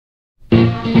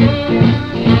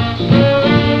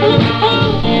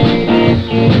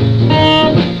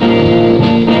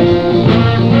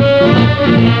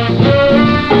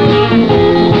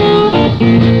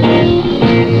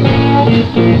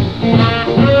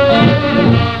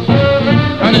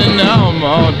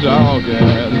more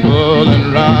doggin', fooling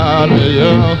around with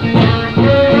you.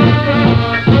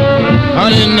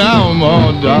 Honey, now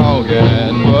more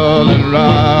doggin', fooling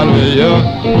around with you.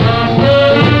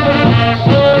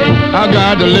 I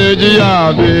got to let you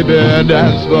out, baby,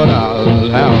 that's what I'll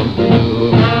have to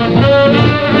do.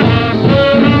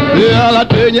 Well, I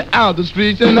take you out the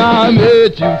streets and I'll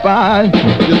make you fine.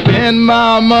 You spend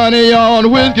my money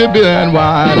on whiskey, beer, and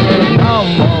wine. No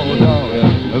more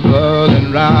doggin',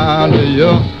 fooling around with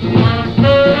you.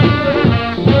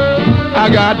 I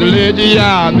got to let you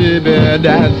out, baby,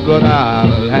 that's what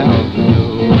I'll have to do.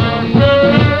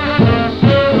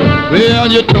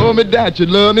 Well, you told me that you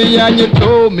love me and you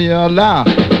told me a lie.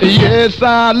 Yes,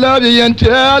 I love you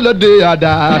until the day I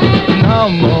die. No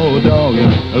more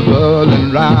doggin',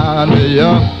 fooling around with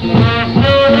you.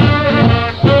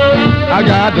 I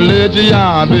got to let you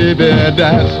out, baby,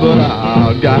 that's what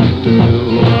I got to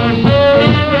do.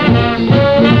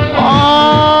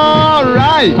 All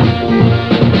right.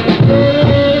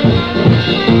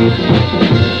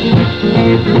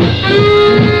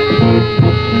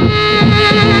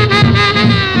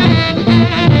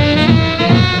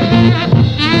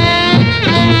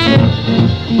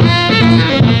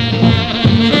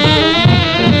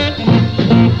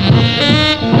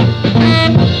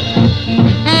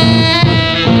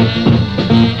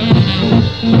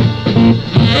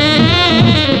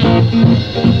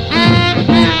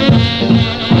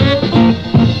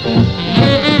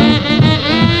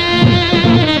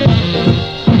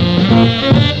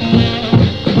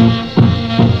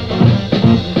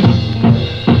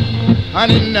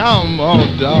 Honey, now I'm all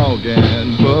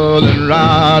doggin', fooling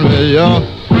around with you.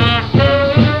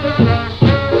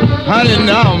 Honey,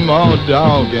 now I'm all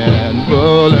doggin',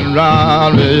 fooling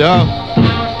around with you.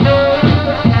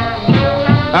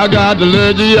 I got to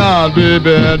let you out,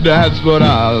 baby, that's what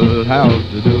I'll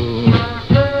have to do.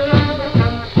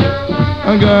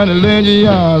 I got to let you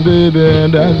out,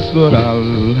 baby, that's what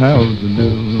I'll have to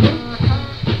do.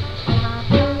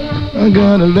 I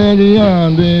gotta let you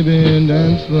on, baby, and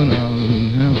that's what I'll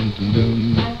have to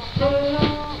do.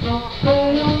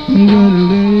 I gotta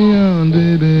let you on,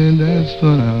 baby, and that's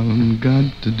what I've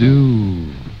got to do.